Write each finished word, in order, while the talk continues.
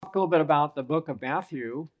talk a little bit about the book of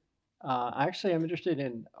Matthew. Actually, I'm interested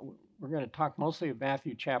in, we're going to talk mostly of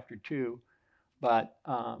Matthew chapter 2, but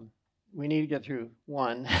we need to get through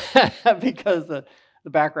 1 because the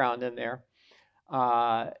background in there.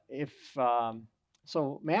 If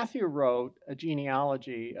So Matthew wrote a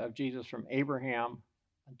genealogy of Jesus from Abraham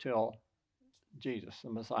until Jesus, the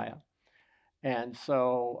Messiah. And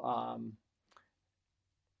so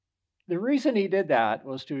the reason he did that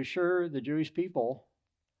was to assure the Jewish people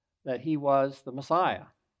that he was the Messiah.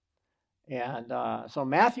 And so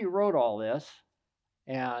Matthew wrote all this,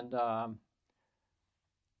 and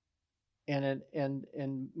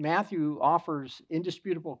Matthew offers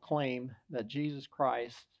indisputable claim that Jesus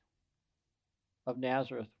Christ of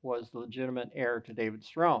Nazareth was the legitimate heir to David's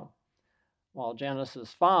throne, while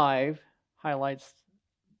Genesis 5 highlights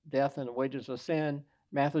death and the wages of sin.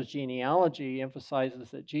 Matthew's genealogy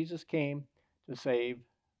emphasizes that Jesus came to save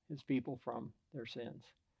his people from their sins.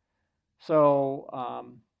 So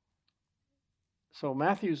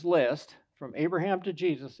Matthew's list from Abraham to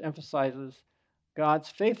Jesus emphasizes God's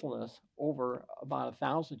faithfulness over about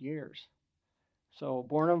 1,000 years. So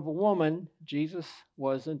born of a woman, Jesus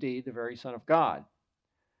was indeed the very Son of God.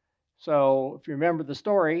 So if you remember the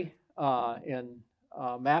story in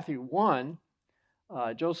Matthew 1,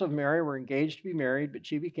 Joseph and Mary were engaged to be married, but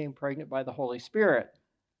she became pregnant by the Holy Spirit.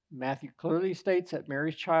 Matthew clearly states that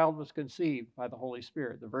Mary's child was conceived by the Holy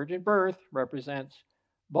Spirit. The virgin birth represents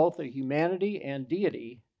both the humanity and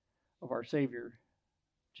deity of our Savior,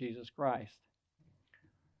 Jesus Christ.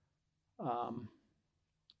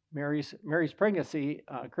 Mary's pregnancy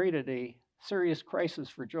created a serious crisis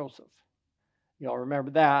for Joseph. You all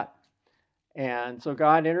remember that. And so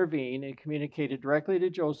God intervened and communicated directly to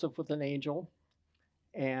Joseph with an angel.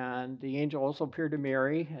 And the angel also appeared to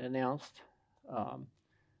Mary and announced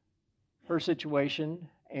her situation,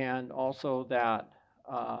 and also that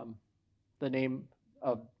the name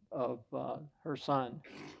of her son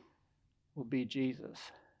will be Jesus.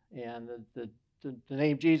 And the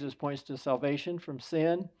name Jesus points to salvation from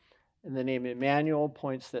sin, and the name Emmanuel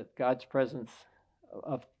points that God's presence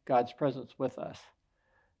with us.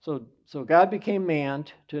 So God became man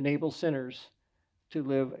to enable sinners to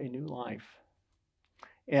live a new life.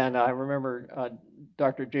 And I remember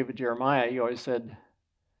Dr. David Jeremiah, he always said,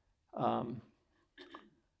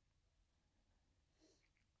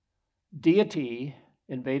 deity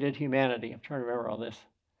invaded humanity. I'm trying to remember all this.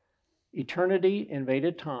 Eternity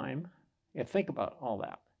invaded time. Yeah, think about all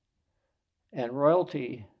that. And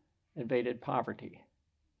royalty invaded poverty.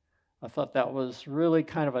 I thought that was really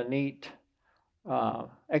kind of a neat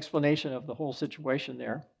explanation of the whole situation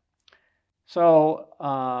there. So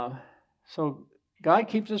God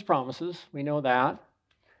keeps his promises. We know that.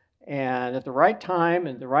 And at the right time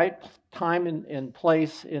and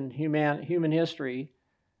place in human history,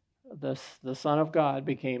 the Son of God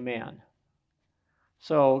became man.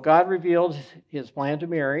 So God revealed his plan to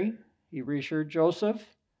Mary. He reassured Joseph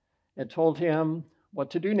and told him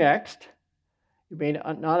what to do next. You may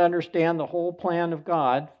not understand the whole plan of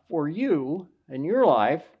God for you and your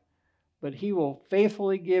life, but he will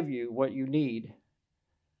faithfully give you what you need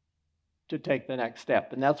to take the next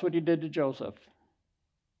step. And that's what he did to Joseph.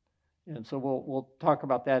 And so we'll talk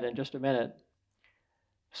about that in just a minute.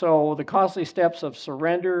 So the costly steps of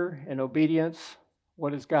surrender and obedience,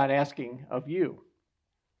 what is God asking of you?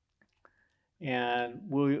 And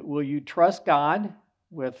will you trust God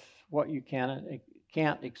with what you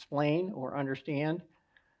can't explain or understand?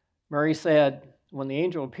 Mary said, when the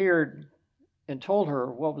angel appeared and told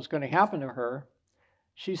her what was going to happen to her,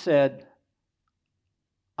 she said,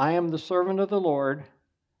 I am the servant of the Lord.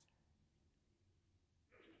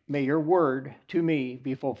 May your word to me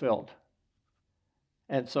be fulfilled.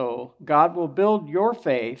 And so God will build your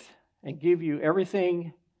faith and give you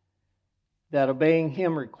everything that obeying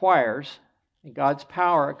him requires. And God's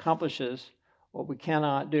power accomplishes what we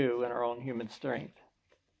cannot do in our own human strength.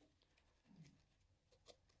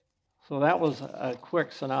 So that was a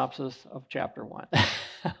quick synopsis of chapter 1.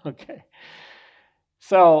 Okay.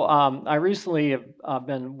 So I recently have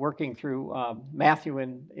been working through Matthew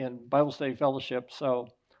in Bible Study Fellowship. So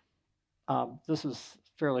this is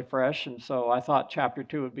fairly fresh. And so I thought chapter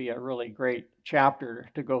 2 would be a really great chapter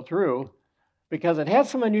to go through because it had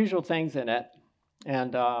some unusual things in it.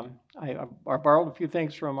 And I borrowed a few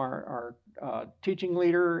things from our teaching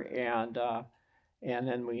leader, and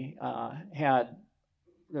then we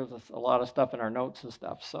there's a lot of stuff in our notes and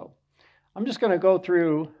stuff. So I'm just going to go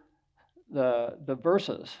through the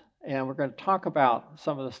verses, and we're going to talk about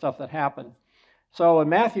some of the stuff that happened. So in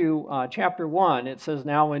Matthew chapter 1, it says,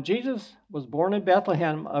 Now when Jesus was born in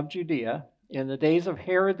Bethlehem of Judea, in the days of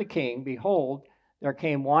Herod the king, behold, there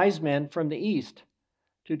came wise men from the east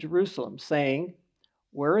to Jerusalem, saying,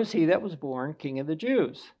 "Where is he that was born King of the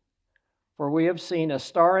Jews? For we have seen a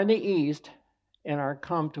star in the east and are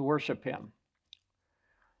come to worship him."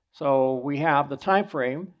 So we have the time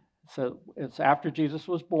frame. So it's after Jesus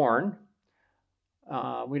was born.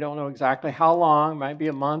 We don't know exactly how long. It might be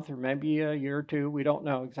a month or maybe a year or two. We don't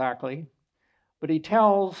know exactly. But he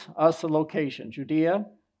tells us the location, Judea.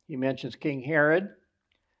 He mentions King Herod.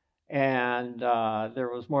 And there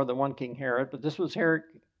was more than one King Herod, but this was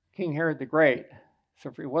King Herod the Great. So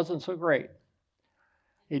he wasn't so great.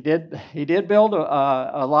 He did build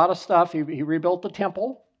a lot of stuff. He rebuilt the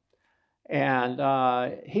temple, and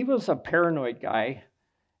he was a paranoid guy.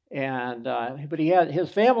 And but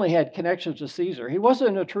his family had connections to Caesar. He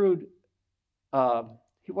wasn't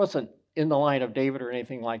he wasn't in the line of David or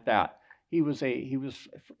anything like that. He was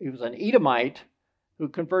an Edomite who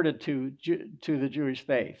converted to the Jewish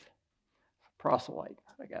faith, proselyte,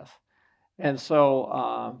 I guess. And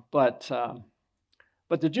so, but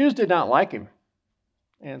the Jews did not like him.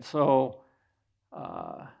 And so,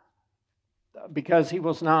 because he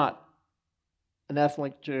was not an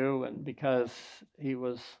ethnic Jew and because he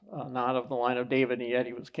was not of the line of David, and yet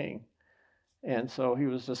he was king. And so he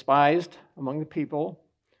was despised among the people.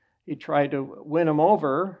 He tried to win them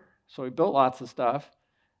over, so he built lots of stuff.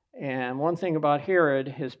 And one thing about Herod,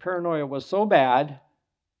 his paranoia was so bad,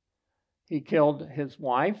 he killed his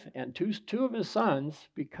wife and two of his sons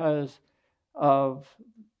because of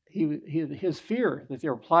his fear that they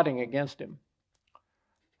were plotting against him.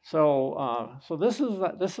 So this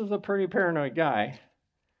is a pretty paranoid guy.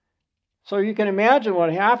 So you can imagine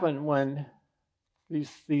what happened when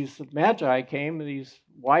these magi came, these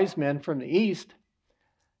wise men from the east,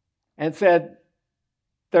 and said,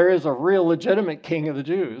 "There is a real legitimate king of the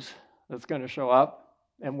Jews that's going to show up,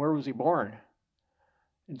 and where was he born?"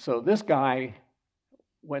 And so this guy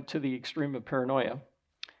went to the extreme of paranoia.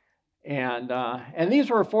 And these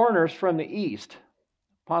were foreigners from the east,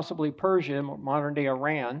 possibly Persia, modern day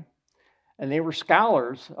Iran, and they were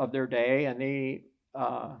scholars of their day, and they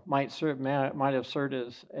might have served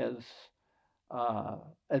as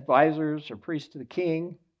advisors or priests to the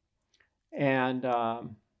king, and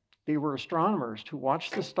they were astronomers who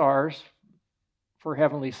watched the stars for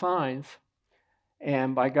heavenly signs,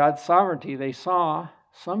 and by God's sovereignty, they saw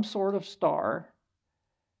some sort of star,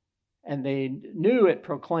 and they knew it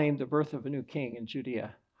proclaimed the birth of a new king in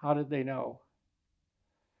Judea. How did they know?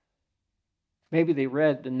 Maybe they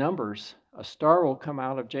read the numbers. A star will come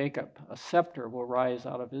out of Jacob. A scepter will rise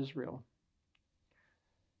out of Israel.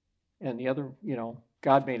 And the other,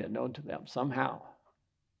 God made it known to them somehow.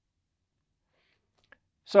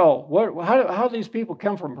 So how do these people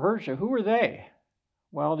come from Persia? Who were they?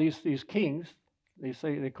 Well, these kings,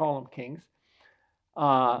 they call them kings.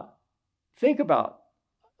 I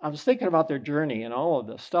was thinking about their journey and all of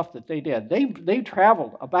the stuff that they did. They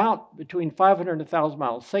traveled about between 500 and 1,000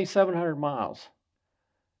 miles, say 700 miles,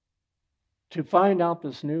 to find out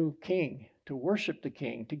this new king, to worship the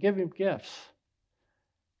king, to give him gifts.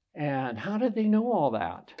 And how did they know all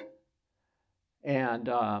that? And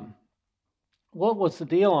what was the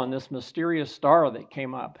deal on this mysterious star that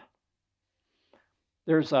came up?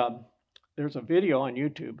 There's a video on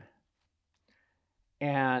YouTube.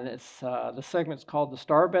 And it's the segment's called The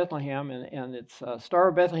Star of Bethlehem, and it's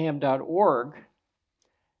starofbethlehem.org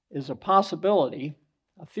is a possibility,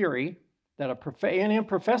 a theory that a A&M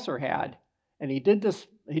professor had, and he did this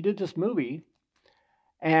movie,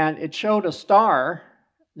 and it showed a star.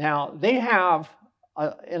 Now they have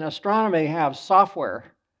in astronomy have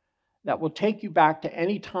software that will take you back to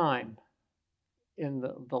any time in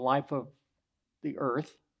the life of the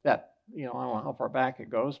Earth that. I don't know how far back it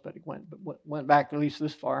goes, but it went back at least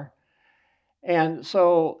this far. And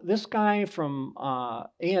so this guy from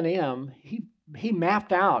A&M, he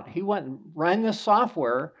mapped out. He went and ran this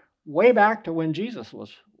software way back to when Jesus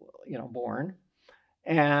was, born.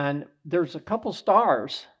 And there's a couple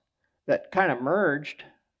stars that kind of merged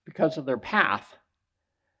because of their path.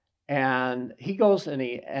 And he goes and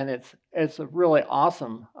it's a really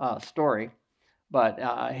awesome story.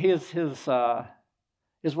 But his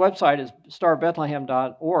website is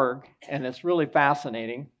starofbethlehem.org, and it's really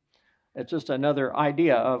fascinating. It's just another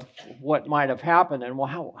idea of what might have happened and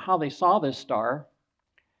how they saw this star.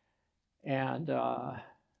 And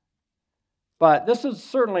but this is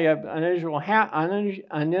certainly an unusual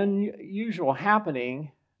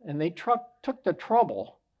happening, and they took the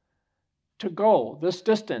trouble to go this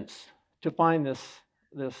distance to find this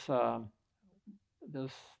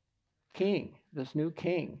king, this new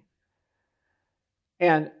king.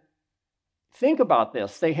 And think about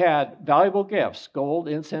this. They had valuable gifts, gold,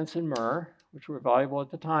 incense, and myrrh, which were valuable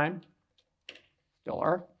at the time, still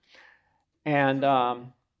are. And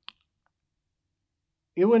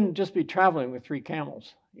you wouldn't just be traveling with 3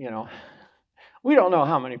 camels, We don't know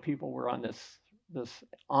how many people were on this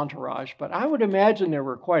entourage, but I would imagine there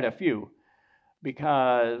were quite a few,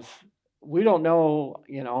 because we don't know,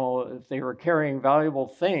 if they were carrying valuable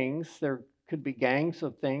things. There could be gangs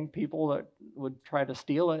of people that would try to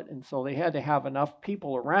steal it, and so they had to have enough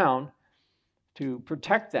people around to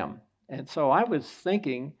protect them. And so I was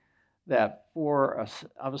thinking that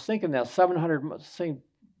 700, say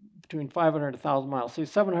between 500 and 1,000 miles, say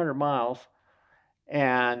 700 miles.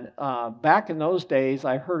 And back in those days,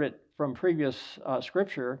 I heard it from previous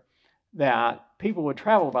scripture that people would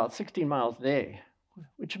travel about 16 miles a day,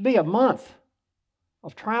 which would be a month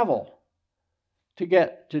of travel to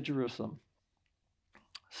get to Jerusalem.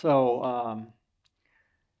 So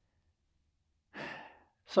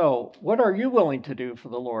what are you willing to do for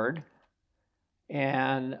the Lord?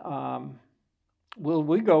 And will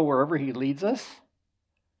we go wherever he leads us?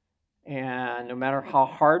 And no matter how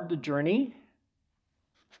hard the journey,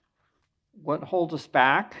 what holds us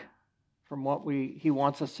back from what he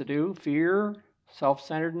wants us to do? Fear,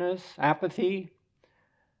 self-centeredness, apathy.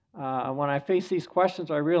 When I face these questions,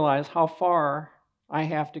 I realize how far I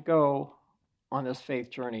have to go on this faith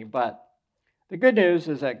journey. But the good news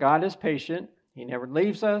is that God is patient. He never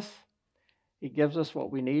leaves us. He gives us what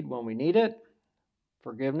we need when we need it.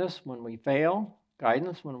 Forgiveness when we fail.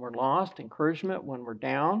 Guidance when we're lost. Encouragement when we're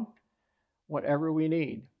down. Whatever we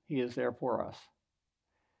need, he is there for us.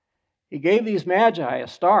 He gave these magi a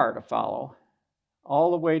star to follow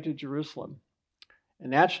all the way to Jerusalem.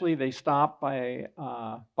 And naturally, they stopped by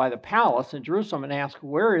the palace in Jerusalem and asked,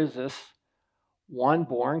 where is this one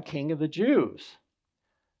born king of the Jews?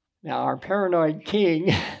 Now, our paranoid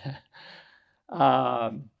king,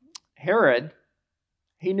 Herod,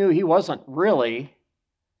 he knew he wasn't really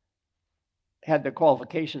had the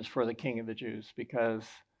qualifications for the king of the Jews, because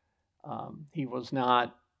he was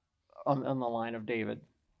not on the line of David.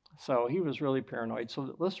 So he was really paranoid.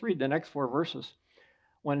 So let's read the next 4 verses.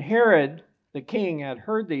 When Herod the king had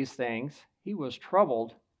heard these things, he was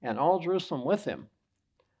troubled, and all Jerusalem with him.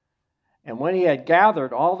 And when he had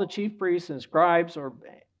gathered all the chief priests and scribes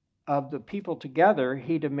of the people together,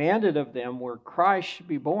 he demanded of them where Christ should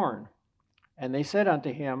be born. And they said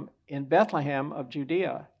unto him, in Bethlehem of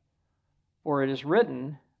Judea. For it is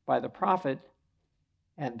written by the prophet,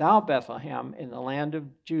 and thou, Bethlehem, in the land of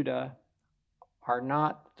Judah, are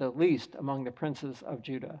not the least among the princes of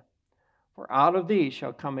Judah. For out of thee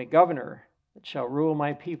shall come a governor that shall rule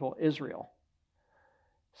my people Israel.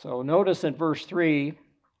 So notice in verse 3,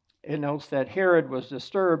 it notes that Herod was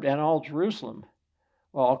disturbed and all Jerusalem.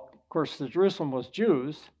 Well, of course, the Jerusalem was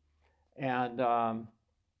Jews, and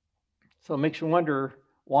so it makes you wonder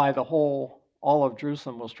why all of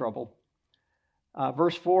Jerusalem was troubled.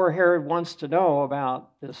 Verse 4, Herod wants to know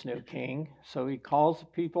about this new king, so he calls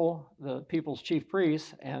the people's chief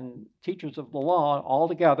priests and teachers of the law all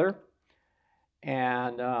together.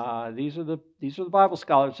 And these are the Bible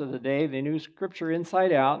scholars of the day. They knew Scripture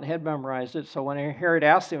inside out and had memorized it. So when Herod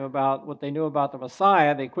asked them about what they knew about the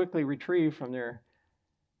Messiah, they quickly retrieved from their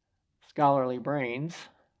scholarly brains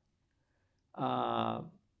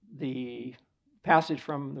the passage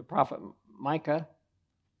from the prophet Micah,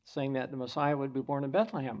 saying that the Messiah would be born in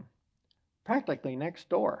Bethlehem, practically next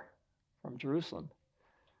door from Jerusalem.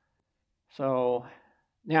 So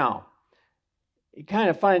now, you kind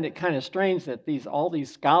of find it kind of strange that all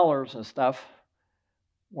these scholars and stuff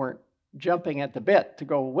weren't jumping at the bit to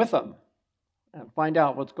go with them and find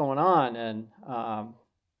out what's going on, and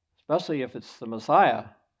especially if it's the Messiah.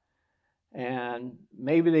 And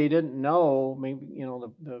maybe they didn't know, maybe,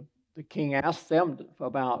 the king asked them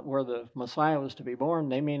about where the Messiah was to be born.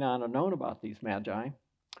 They may not have known about these magi,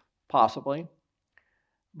 possibly.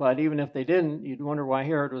 But even if they didn't, you'd wonder why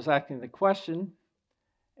Herod was asking the question.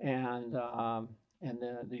 And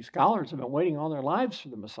these scholars have been waiting all their lives for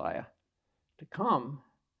the Messiah to come.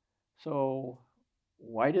 So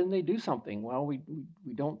why didn't they do something? Well, we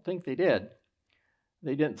don't think they did.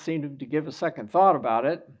 They didn't seem to give a second thought about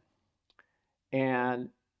it. And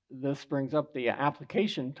this brings up the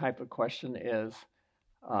application type of question is,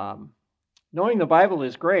 knowing the Bible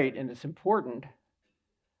is great and it's important,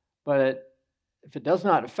 but if it does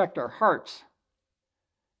not affect our hearts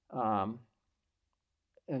or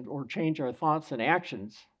change our thoughts and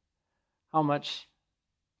actions, how much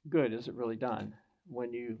good is it really done?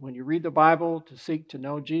 When you read the Bible to seek to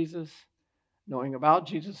know Jesus, knowing about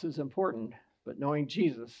Jesus is important, but knowing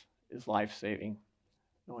Jesus is life-saving,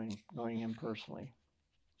 knowing him personally.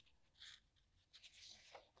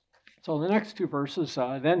 So the next 2 verses,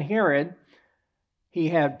 then Herod, he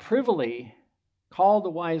had privily called the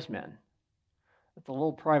wise men at the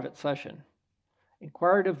little private session,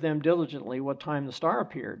 inquired of them diligently what time the star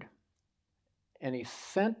appeared. And he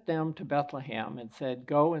sent them to Bethlehem and said,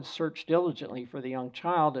 "Go and search diligently for the young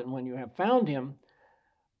child, and when you have found him,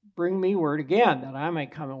 bring me word again, that I may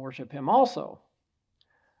come and worship him also."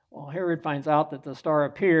 Well, Herod finds out that the star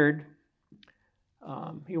appeared.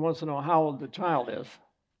 He wants to know how old the child is.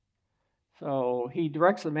 So he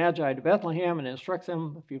directs the Magi to Bethlehem and instructs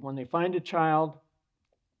them, when they find a child,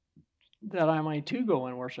 that I might too go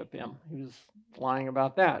and worship him. He was lying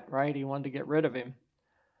about that, right? He wanted to get rid of him.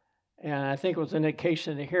 And I think it was an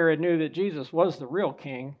indication that Herod knew that Jesus was the real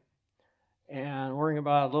king. And worrying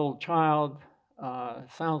about a little child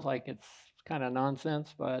sounds like it's kind of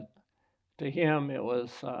nonsense, but to him it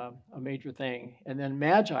was a major thing. And then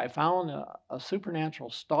Magi found a supernatural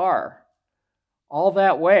star all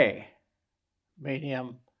that way, made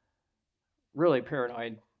him really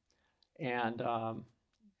paranoid. And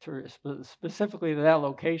specifically to that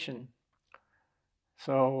location.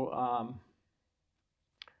 So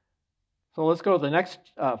let's go to the next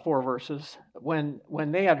 4 verses.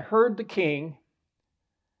 When they had heard the king,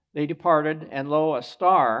 they departed, and lo, a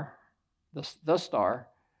star, the star,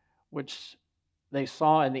 which they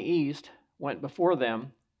saw in the east, went before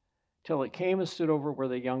them, till it came and stood over where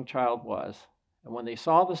the young child was. And when they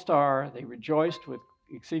saw the star, they rejoiced with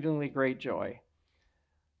exceedingly great joy.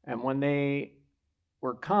 And when they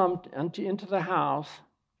were come into the house,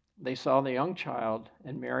 they saw the young child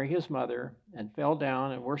and Mary his mother, and fell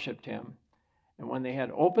down and worshipped him. And when they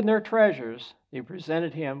had opened their treasures, they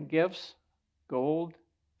presented him gifts, gold,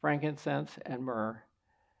 frankincense, and myrrh.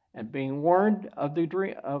 And being warned of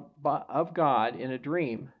God in a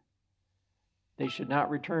dream, they should not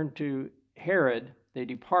return to Herod, they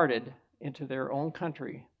departed into their own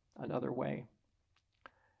country another way.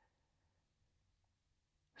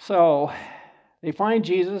 So they find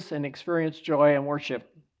Jesus and experience joy and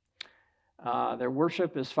worship. Their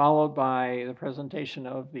worship is followed by the presentation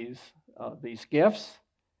of these gifts,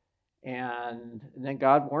 and then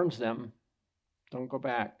God warns them, don't go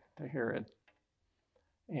back to Herod.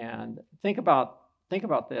 And think about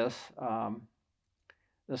this.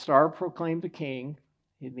 The star proclaimed the king.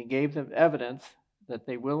 He gave them evidence that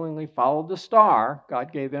they willingly followed the star.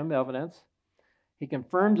 God gave them evidence. He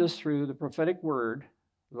confirmed this through the prophetic word,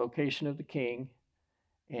 the location of the king,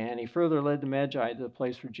 and he further led the Magi to the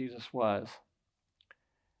place where Jesus was.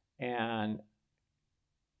 And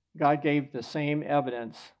God gave the same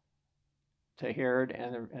evidence to Herod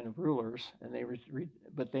and the rulers, and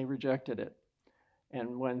but they rejected it.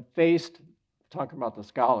 And when faced, talking about the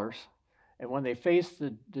scholars, and when they faced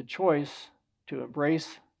the choice to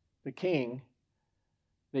embrace the king,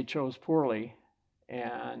 they chose poorly.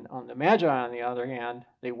 And on the Magi, on the other hand,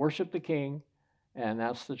 they worshiped the king, and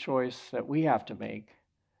that's the choice that we have to make,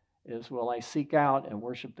 is will I seek out and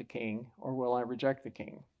worship the king, or will I reject the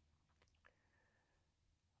king?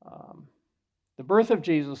 The birth of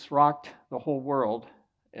Jesus rocked the whole world.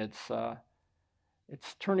 It's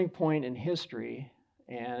turning point in history,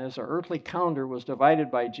 and as our earthly calendar was divided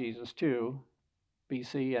by Jesus too,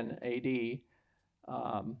 BC and AD,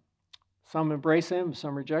 some embrace him,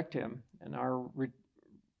 some reject him, and our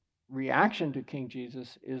reaction to King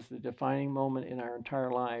Jesus is the defining moment in our entire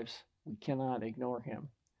lives. We cannot ignore him.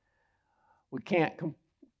 We can't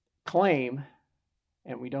claim,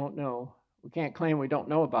 and we don't know. We can't claim we don't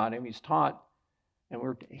know about him. He's taught, and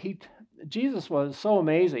Jesus was so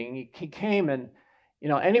amazing. He came, and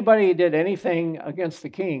anybody who did anything against the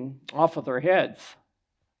king, off with their heads.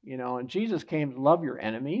 And Jesus came to love your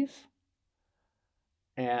enemies,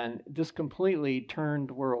 and just completely turned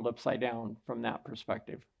the world upside down from that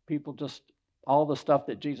perspective. People just, all the stuff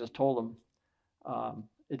that Jesus told them,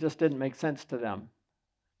 it just didn't make sense to them.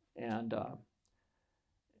 And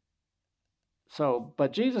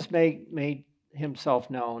but Jesus made himself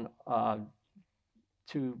known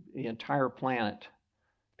to the entire planet.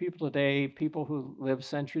 People today, people who lived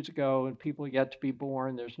centuries ago, and people yet to be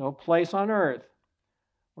born, there's no place on earth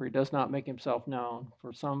where he does not make himself known.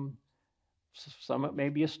 For some it may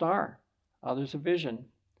be a star, others a vision.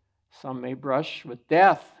 Some may brush with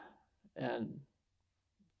death and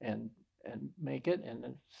make it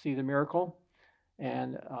and see the miracle,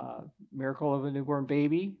 and miracle of a newborn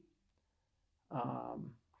baby,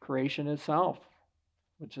 creation itself,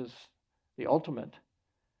 which is the ultimate.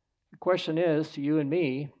 The question is, to you and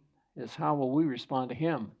me, is how will we respond to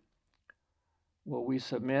him? Will we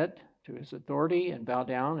submit to his authority and bow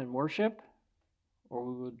down and worship, or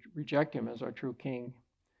we would reject him as our true king?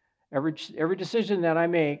 Every decision that I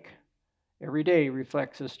make every day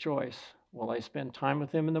reflects this choice. Will I spend time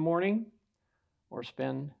with him in the morning, or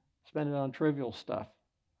spend it on trivial stuff?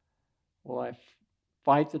 Will I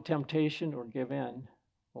fight the temptation or give in?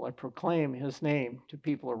 Will I proclaim his name to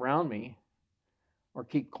people around me or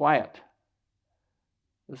keep quiet?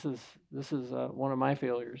 This is one of my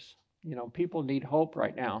failures. People need hope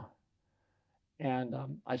right now. And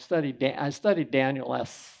I studied Daniel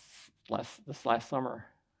this last summer,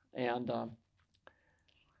 and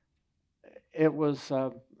it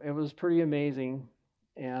was pretty amazing.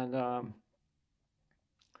 And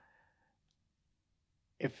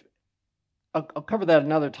if I'll cover that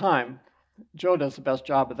another time. Joe does the best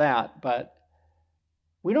job of that, but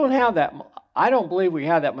we don't have that. I don't believe we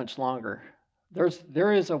have that much longer.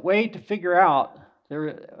 There is a way to figure out there,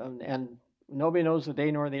 and nobody knows the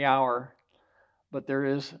day nor the hour, but there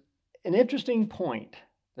is an interesting point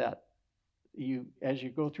that as you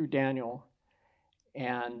go through Daniel,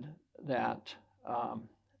 and that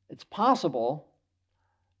it's possible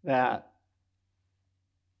that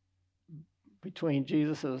between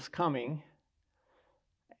Jesus' coming,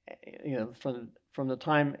 from the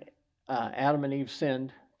time Adam and Eve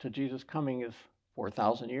sinned to Jesus coming is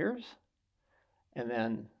 4,000 years. And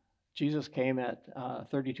then Jesus came at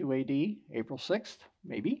 32 AD, April 6th,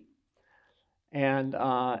 maybe. And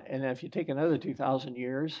if you take another 2,000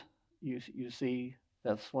 years, you see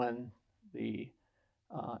that's when the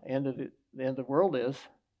end of the world is,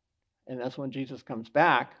 and that's when Jesus comes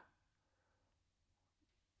back.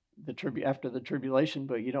 After the tribulation,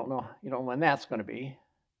 but you don't know when that's going to be.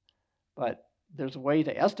 But there's a way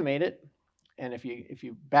to estimate it, and if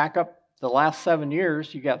you back up the last 7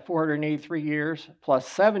 years, you got 483 years plus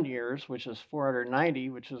 7 years, which is 490,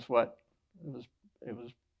 which is what it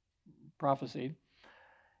was prophesied.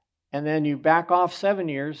 And then you back off 7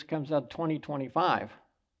 years, comes out 2025.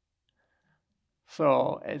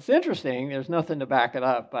 So it's interesting. There's nothing to back it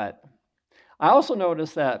up, but I also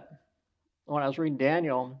noticed that when I was reading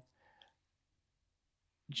Daniel,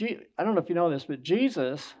 I don't know if you know this, but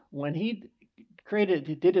Jesus, when he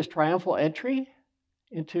did his triumphal entry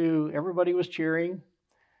everybody was cheering,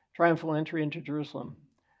 triumphal entry into Jerusalem.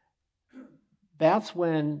 That's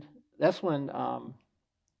when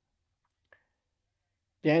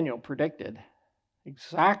Daniel predicted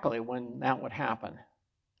exactly when that would happen.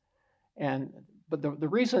 But the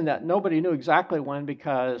reason that nobody knew exactly when,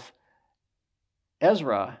 because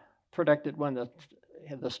Ezra predicted when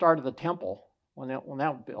the start of the temple, when that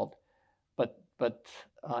was built. But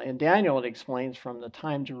in Daniel it explains from the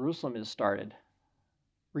time Jerusalem is started,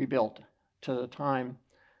 rebuilt, to the time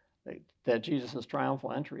that Jesus'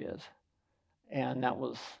 triumphal entry is. And that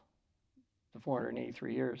was the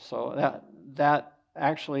 483 years. So that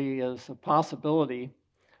actually is a possibility.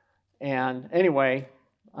 And anyway,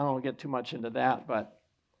 I don't want to get too much into that, but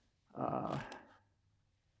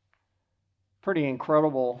pretty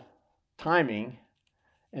incredible timing.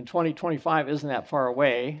 And 2025 isn't that far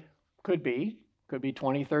away. Could be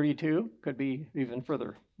 2032, could be even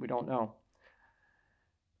further. We don't know.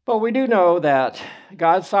 But we do know that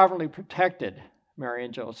God sovereignly protected Mary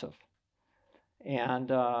and Joseph. And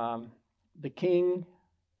the king,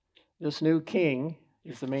 this new king,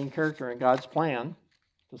 is the main character in God's plan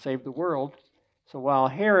to save the world. So while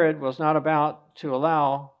Herod was not about to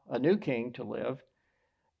allow a new king to live,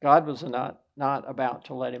 God was not about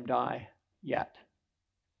to let him die yet,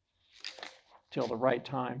 till the right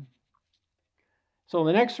time. So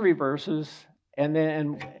the next 3 verses,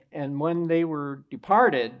 and when they were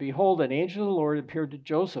departed, behold, an angel of the Lord appeared to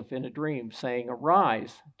Joseph in a dream, saying,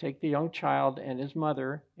 "Arise, take the young child and his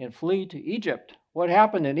mother, and flee to Egypt." What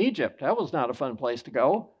happened in Egypt? That was not a fun place to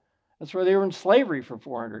go. That's where they were in slavery for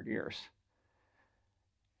 400 years.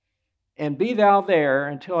 "And be thou there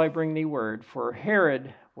until I bring thee word, for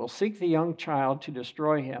Herod will seek the young child to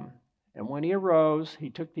destroy him. And when he arose, he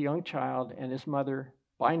took the young child and his mother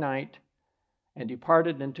by night and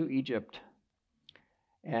departed into Egypt,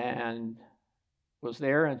 and was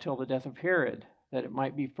there until the death of Herod, that it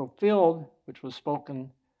might be fulfilled, which was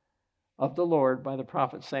spoken of the Lord by the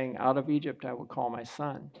prophet, saying, Out of Egypt I will call my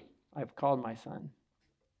son. I have called my son."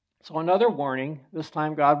 So another warning. This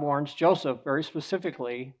time God warns Joseph very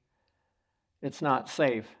specifically, it's not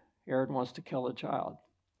safe. Herod wants to kill the child.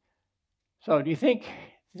 So do you think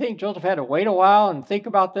Joseph had to wait a while and think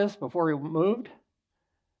about this before he moved?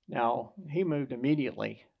 No, he moved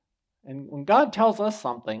immediately. And when God tells us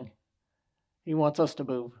something, he wants us to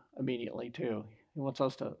move immediately too. He wants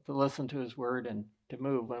us to listen to his word and to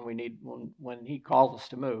move when he calls us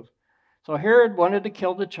to move. So Herod wanted to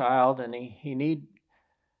kill the child, and you need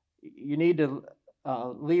to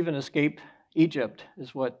leave and escape Egypt,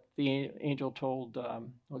 is what the angel told,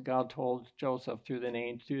 what God told Joseph through the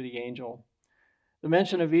angel. The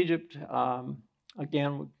mention of Egypt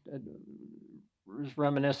Again, it was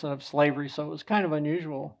reminiscent of slavery, so it was kind of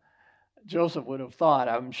unusual. Joseph would have thought,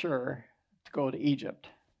 I'm sure, to go to Egypt.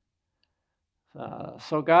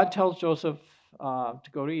 So God tells Joseph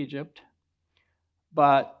to go to Egypt,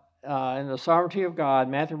 but in the sovereignty of God,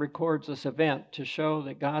 Matthew records this event to show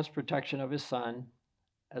that God's protection of his son,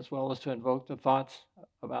 as well as to invoke the thoughts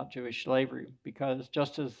about Jewish slavery, because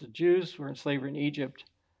just as the Jews were in slavery in Egypt,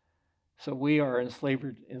 so we are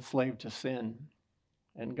enslaved to sin.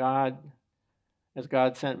 And God, as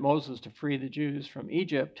God sent Moses to free the Jews from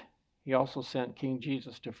Egypt, he also sent King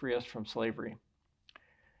Jesus to free us from slavery.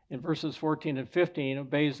 In verses 14 and 15,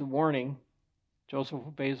 obeys the warning. Joseph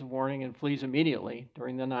obeys the warning and flees immediately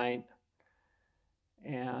during the night.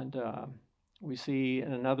 And we see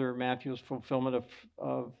in another Matthew's fulfillment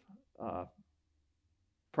of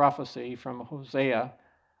prophecy from Hosea,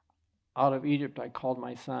 out of Egypt I called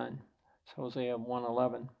my son. It's Hosea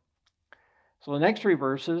 1:11. So the next three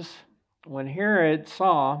verses, when Herod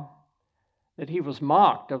saw that he was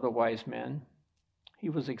mocked of the wise men, he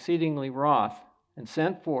was exceedingly wroth, and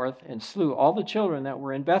sent forth and slew all the children that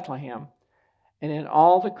were in Bethlehem, and in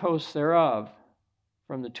all the coasts thereof,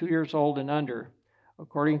 from the 2 years old and under,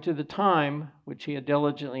 according to the time which he had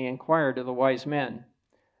diligently inquired of the wise men.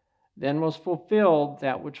 Then was fulfilled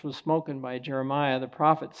that which was spoken by Jeremiah the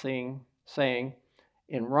prophet, saying,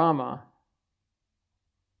 in Ramah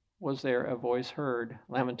was there a voice heard,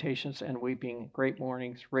 lamentations and weeping, great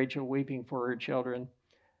mournings, Rachel weeping for her children,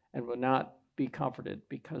 and would not be comforted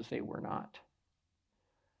because they were not.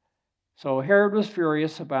 So Herod was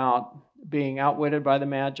furious about being outwitted by the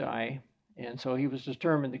Magi, and so he was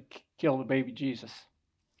determined to kill the baby Jesus.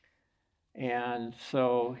 And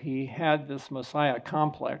so he had this Messiah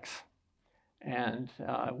complex and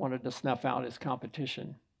wanted to snuff out his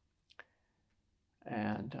competition.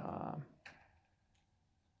 And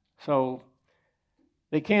so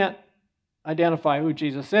they can't identify who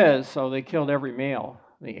Jesus is, so they killed every male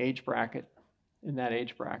in that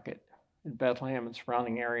age bracket in Bethlehem and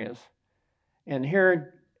surrounding areas. And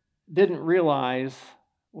Herod didn't realize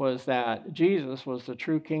was that Jesus was the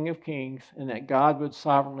true King of Kings and that God would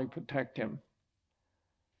sovereignly protect him.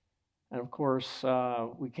 And of course,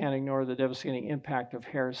 we can't ignore the devastating impact of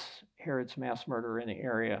Herod's mass murder in the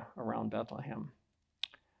area around Bethlehem.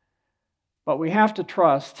 But we have to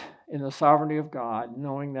trust in the sovereignty of God,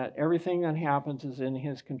 knowing that everything that happens is in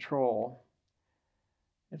his control.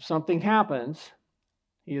 If something happens,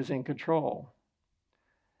 he is in control.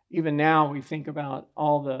 Even now, we think about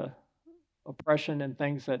all the oppression and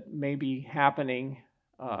things that may be happening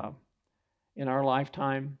in our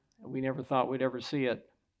lifetime. We never thought we'd ever see it.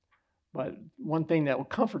 But one thing that will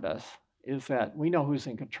comfort us is that we know who's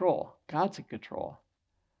in control. God's in control.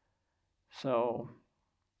 So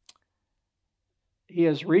he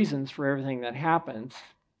has reasons for everything that happens.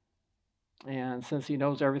 And since he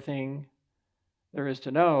knows everything there is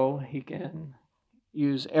to know, he can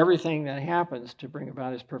use everything that happens to bring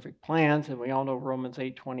about his perfect plans. And we all know Romans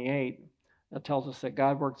 8:28. That tells us that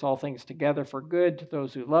God works all things together for good to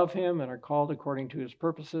those who love him and are called according to his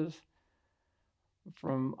purposes.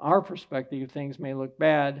 From our perspective, things may look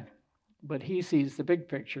bad, but he sees the big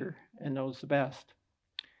picture and knows the best.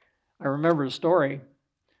 I remember a story.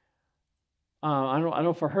 I don't know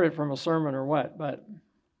if I heard it from a sermon or what, but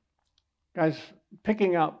guys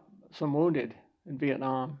picking up some wounded in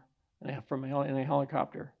Vietnam in a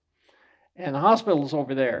helicopter. And the hospital's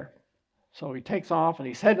over there. So he takes off and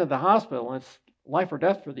he's heading to the hospital, and it's life or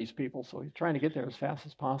death for these people, so he's trying to get there as fast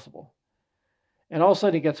as possible. And all of a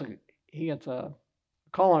sudden he gets a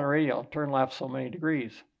call on the radio, turn left so many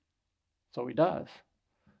degrees. So he does.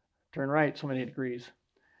 Turn right so many degrees.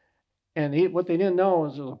 And what they didn't know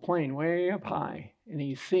is there's a plane way up high, and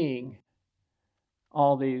he's seeing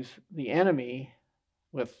the enemy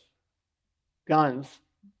with guns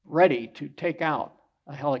ready to take out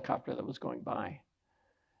a helicopter that was going by.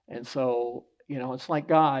 And so, it's like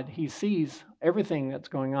God, he sees everything that's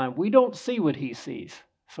going on. We don't see what he sees.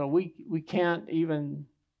 So we can't even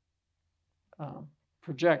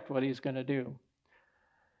project what he's going to do.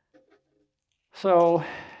 So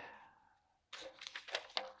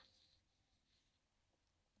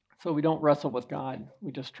we don't wrestle with God.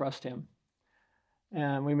 We just trust him.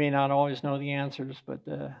 And we may not always know the answers, but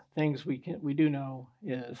the things we do know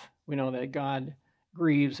is we know that God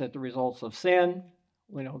grieves at the results of sin.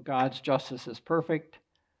 We know God's justice is perfect.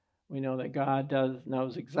 We know that God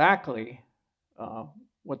knows exactly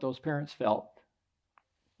what those parents felt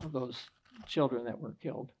of those children that were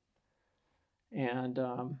killed. And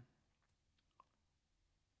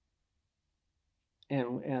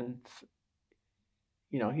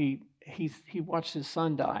he watched his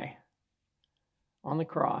son die. on the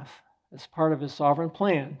cross as part of his sovereign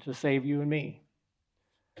plan to save you and me.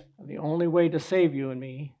 And the only way to save you and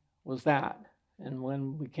me was that. And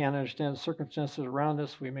when we can't understand the circumstances around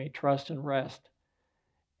us, we may trust and rest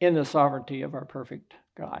in the sovereignty of our perfect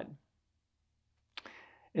God.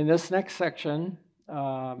 In this next section,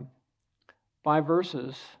 5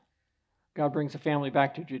 verses, God brings the family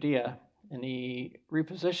back to Judea, and he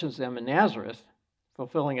repositions them in Nazareth,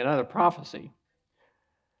 fulfilling another prophecy.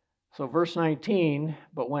 So verse 19,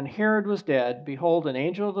 but when Herod was dead, behold, an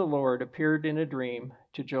angel of the Lord appeared in a dream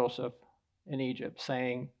to Joseph in Egypt,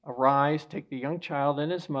 saying, arise, take the young child and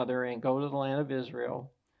his mother, and go to the land of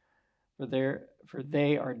Israel, for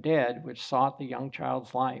they are dead which sought the young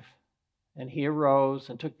child's life. And he arose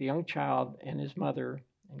and took the young child and his mother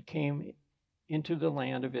and came into the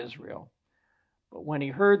land of Israel. But when he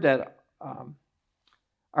heard that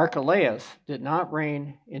Archelaus did not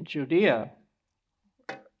reign in Judea,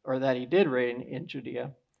 or that he did reign in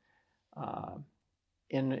Judea,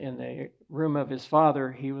 in the room of his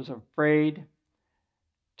father, he was afraid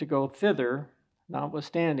to go thither,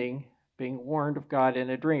 notwithstanding being warned of God in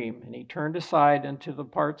a dream. And he turned aside unto the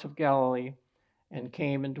parts of Galilee, and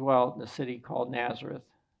came and dwelt in a city called Nazareth,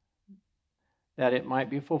 that it might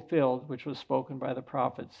be fulfilled, which was spoken by the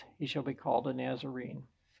prophets, he shall be called a Nazarene.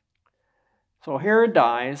 So Herod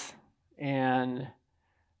dies, and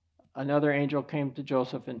another angel came to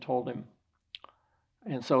Joseph and told him.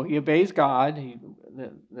 And so he obeys God,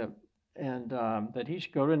 that he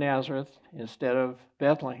should go to Nazareth instead of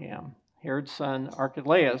Bethlehem. Herod's son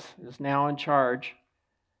Archelaus is now in charge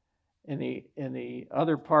in the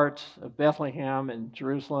other parts of Bethlehem and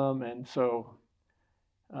Jerusalem, and so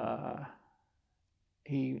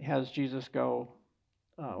he has Jesus go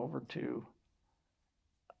over to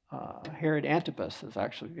Herod Antipas is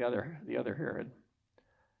actually the other Herod.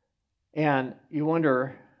 And you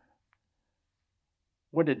wonder,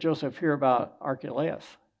 what did Joseph hear about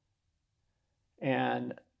Archelaus?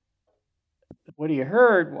 And what he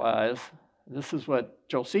heard was, this is what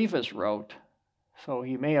Josephus wrote, so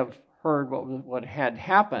he may have heard what had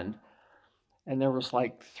happened, and there was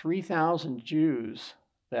like 3,000 Jews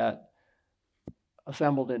that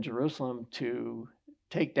assembled in Jerusalem to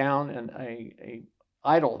take down a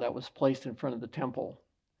idol that was placed in front of the temple.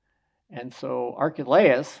 And so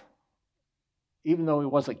Archelaus, even though he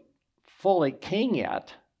wasn't fully king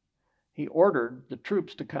yet, he ordered the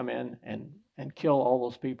troops to come in and kill all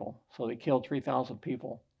those people. So they killed 3,000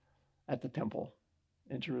 people at the temple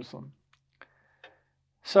in Jerusalem.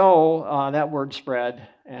 So that word spread,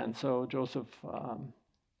 and so Joseph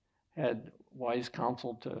had wise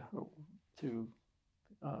counsel to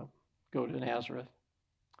go to Nazareth.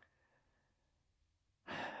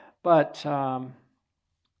 But so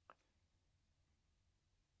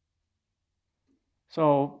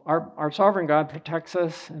our sovereign God protects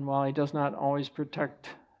us, and while he does not always protect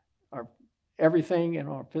everything,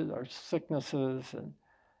 our sicknesses and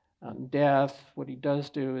death, what he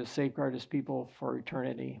does do is safeguard his people for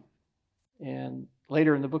eternity. And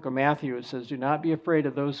later in the book of Matthew, it says, do not be afraid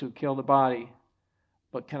of those who kill the body,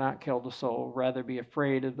 but cannot kill the soul. Rather be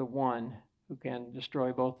afraid of the one who can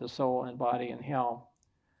destroy both the soul and body in hell.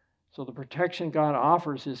 So the protection God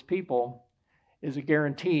offers his people is a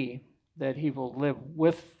guarantee that he will live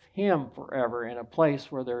with him forever in a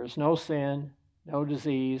place where there is no sin, no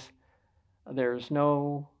disease, there's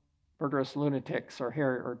no murderous lunatics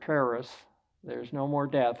or terrorists, there's no more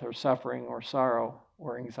death or suffering or sorrow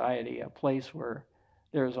or anxiety, a place where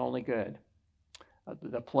there is only good,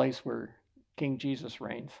 the place where King Jesus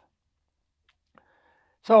reigns.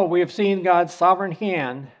 So we have seen God's sovereign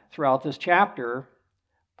hand throughout this chapter,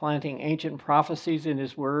 planting ancient prophecies in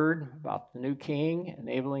his word about the new king,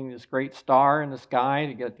 enabling this great star in the sky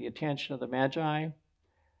to get the attention of the Magi,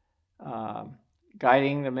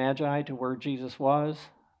 guiding the Magi to where Jesus was,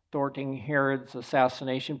 thwarting Herod's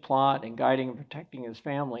assassination plot, and guiding and protecting his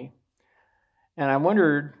family. And I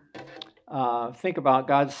wondered, think about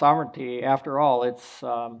God's sovereignty. After all, it's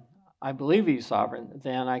I believe he's sovereign.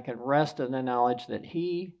 Then I can rest in the knowledge that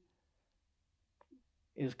he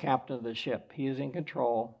is captain of the ship. He is in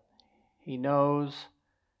control. He knows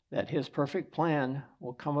that his perfect plan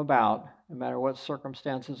will come about no matter what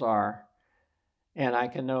circumstances are. And I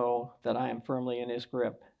can know that I am firmly in his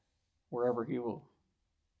grip wherever he will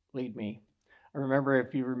lead me. I remember,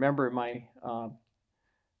 if you remember my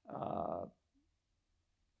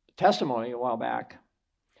testimony a while back,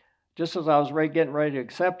 just as I was getting ready to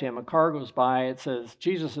accept him, a car goes by. It says,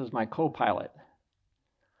 Jesus is my co-pilot.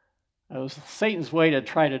 It was Satan's way to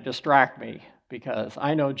try to distract me, because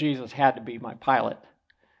I know Jesus had to be my pilot,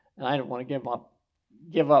 and I didn't want to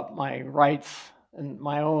give up my rights and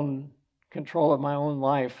my own control of my own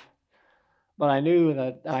life, but I knew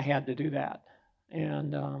that I had to do that.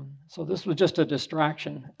 And so this was just a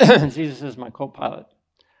distraction. Jesus is my co-pilot.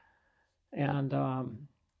 And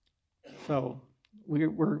so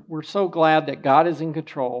we're so glad that God is in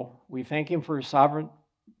control. We thank him for his sovereign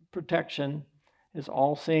protection, his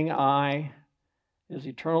all-seeing eye, his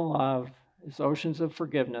eternal love, his oceans of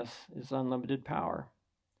forgiveness, his unlimited power.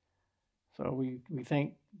 So we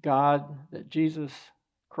thank God that Jesus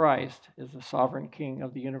Christ is the sovereign King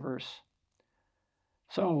of the universe.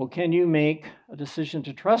 So can you make a decision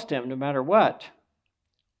to trust him no matter what?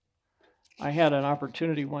 I had an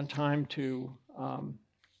opportunity one time to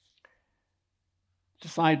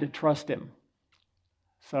decide to trust him.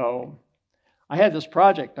 So I had this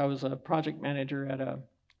project. I was a project manager at a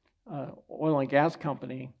oil and gas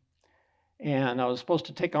company, and I was supposed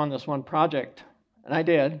to take on this one project, and I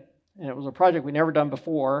did. And it was a project we'd never done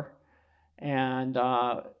before, and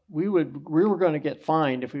we were going to get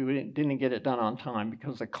fined if we didn't get it done on time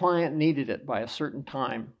because the client needed it by a certain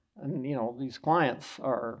time. And these clients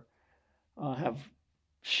have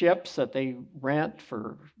ships that they rent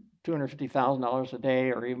for $250,000 a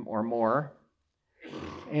day or more.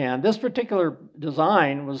 And this particular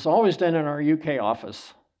design was always done in our UK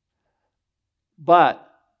office. But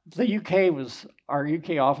our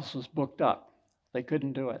UK office was booked up. They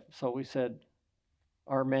couldn't do it. So we said,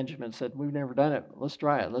 our management said, we've never done it. Let's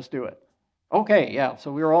try it. Let's do it. Okay, yeah.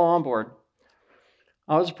 So we were all on board.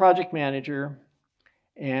 I was a project manager.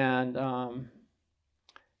 And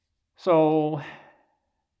so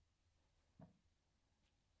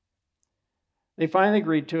they finally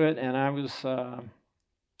agreed to it. And I was,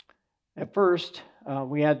 at first,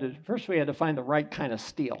 we had to find the right kind of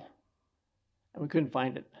steel. And we couldn't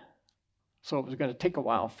find it. So it was going to take a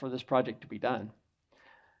while for this project to be done.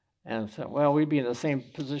 And so, well, we'd be in the same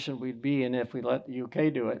position we'd be in if we let the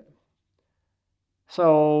UK do it.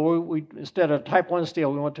 So we instead of type 1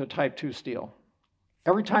 steel, we went to a type 2 steel.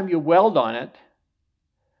 Every time you weld on it,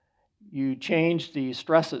 you change the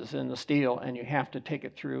stresses in the steel, and you have to take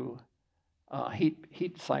it through a heat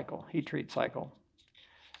treat cycle.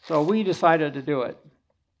 So we decided to do it.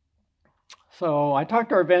 So I talked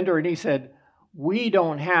to our vendor, and he said, we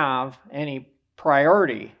don't have any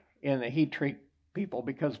priority in the heat treat people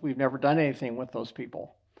because we've never done anything with those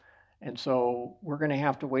people. And so we're going to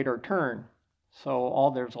have to wait our turn.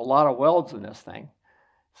 So there's a lot of welds in this thing.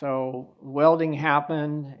 So welding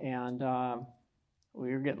happened, and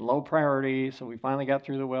we were getting low priority. So we finally got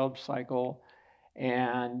through the weld cycle.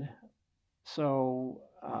 And so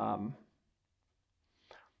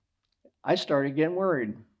I started getting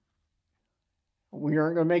worried. We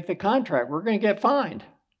aren't going to make the contract. We're going to get fined.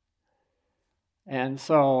 And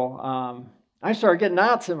so I started getting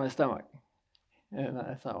knots in my stomach. And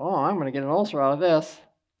I thought, I'm going to get an ulcer out of this.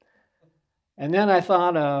 And then I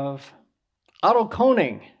thought of Otto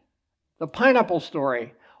Koning, the pineapple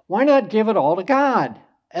story. Why not give it all to God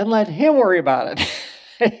and let him worry about it?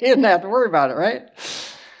 He didn't have to worry about it, right?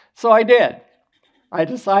 So I did. I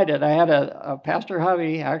decided. I had Pastor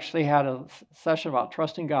Hovey actually had a session about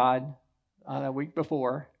trusting God the week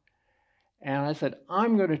before. And I said,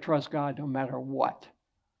 I'm going to trust God no matter what.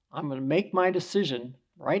 I'm going to make my decision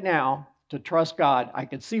right now to trust God. I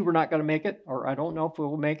can see we're not going to make it, or I don't know if we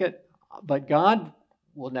will make it, but God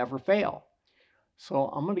will never fail. So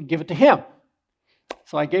I'm going to give it to him.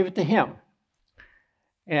 So I gave it to him.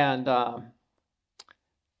 And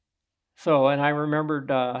and I remembered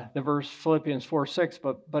the verse Philippians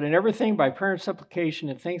 4:6, but in everything by prayer and supplication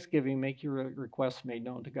and thanksgiving, make your requests made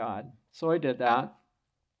known to God. So I did that.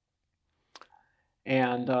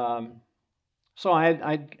 And so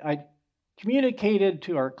I communicated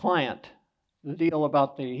to our client the deal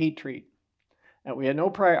about the heat treat. And we had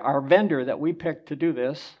no our vendor that we picked to do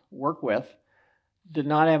this, work with, did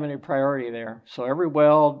not have any priority there. So every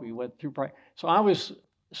weld we went through.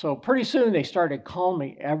 So pretty soon they started calling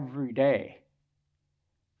me every day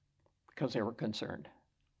because they were concerned.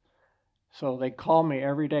 So they called me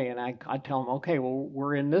every day, and I'd tell them, okay, well,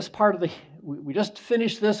 we're in this part of we just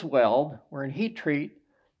finished this weld. We're in heat treat.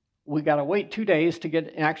 We got to wait 2 days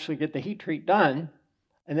to actually get the heat treat done,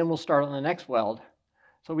 and then we'll start on the next weld.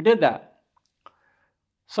 So we did that.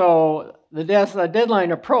 So the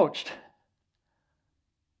deadline approached.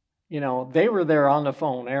 They were there on the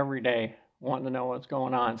phone every day wanting to know what's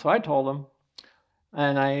going on. So I told them,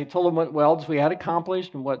 and I told them what welds we had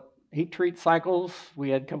accomplished and what heat treat cycles we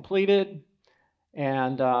had completed.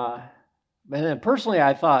 And then personally,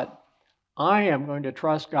 I thought, I am going to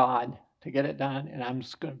trust God to get it done, and I'm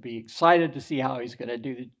just going to be excited to see how he's going to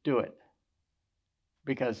do it,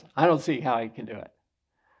 because I don't see how he can do it.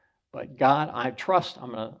 But God, I trust.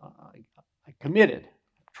 I committed,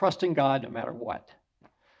 trusting God no matter what.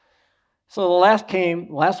 So the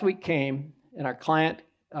last week came, and our client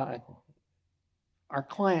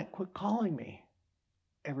quit calling me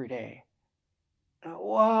every day.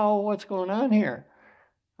 Wow, what's going on here?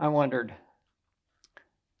 I wondered.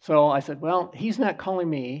 So I said, well, he's not calling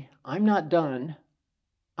me. I'm not done.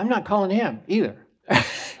 I'm not calling him either.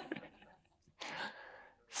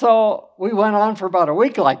 So we went on for about a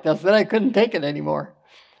week like this. Then I couldn't take it anymore.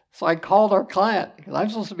 So I called our client, because I'm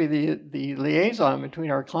supposed to be the liaison between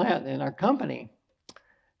our client and our company.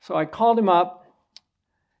 So I called him up,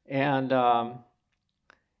 and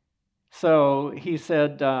so he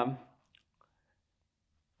said,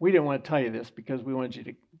 we didn't want to tell you this because we wanted you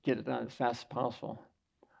to get it done as fast as possible.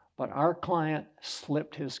 But our client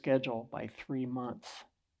slipped his schedule by 3 months.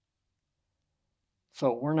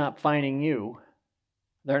 So we're not finding you.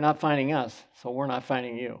 They're not finding us, so we're not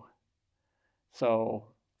finding you. So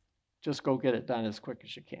just go get it done as quick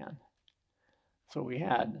as you can. So we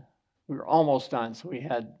were almost done. So we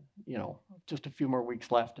had, just a few more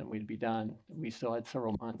weeks left and we'd be done. We still had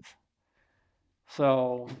several months.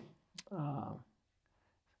 So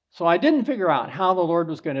I didn't figure out how the Lord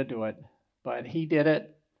was going to do it, but he did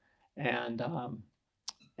it. And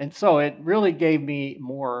so it really gave me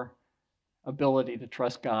more ability to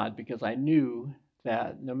trust God, because I knew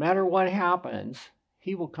that no matter what happens,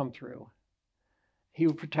 he will come through. He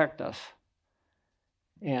will protect us.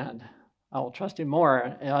 And I will trust him more.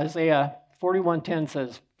 And Isaiah 41:10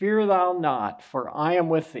 says, "Fear thou not, for I am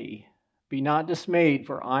with thee. Be not dismayed,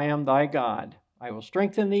 for I am thy God. I will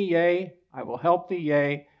strengthen thee, yea, I will help thee,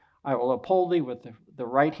 yea, I will uphold thee with the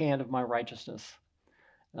right hand of my righteousness."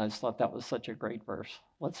 And I just thought that was such a great verse.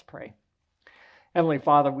 Let's pray. Heavenly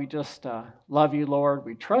Father, we just love you, Lord.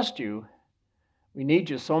 We trust you. We need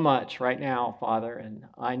you so much right now, Father. And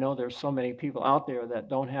I know there's so many people out there that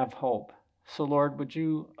don't have hope. So, Lord, would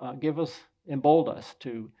you embolden us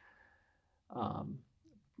to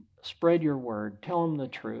spread your word. Tell them the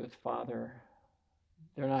truth, Father.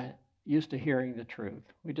 They're not used to hearing the truth.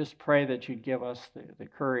 We just pray that you'd give us the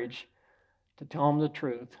courage to tell them the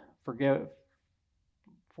truth, forgo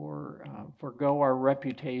our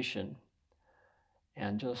reputation,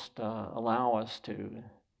 and just allow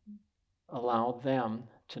them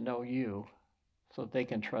to know you, so that they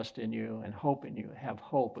can trust in you and hope in you, have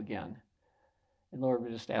hope again. And Lord, we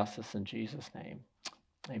just ask this in Jesus' name.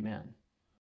 Amen.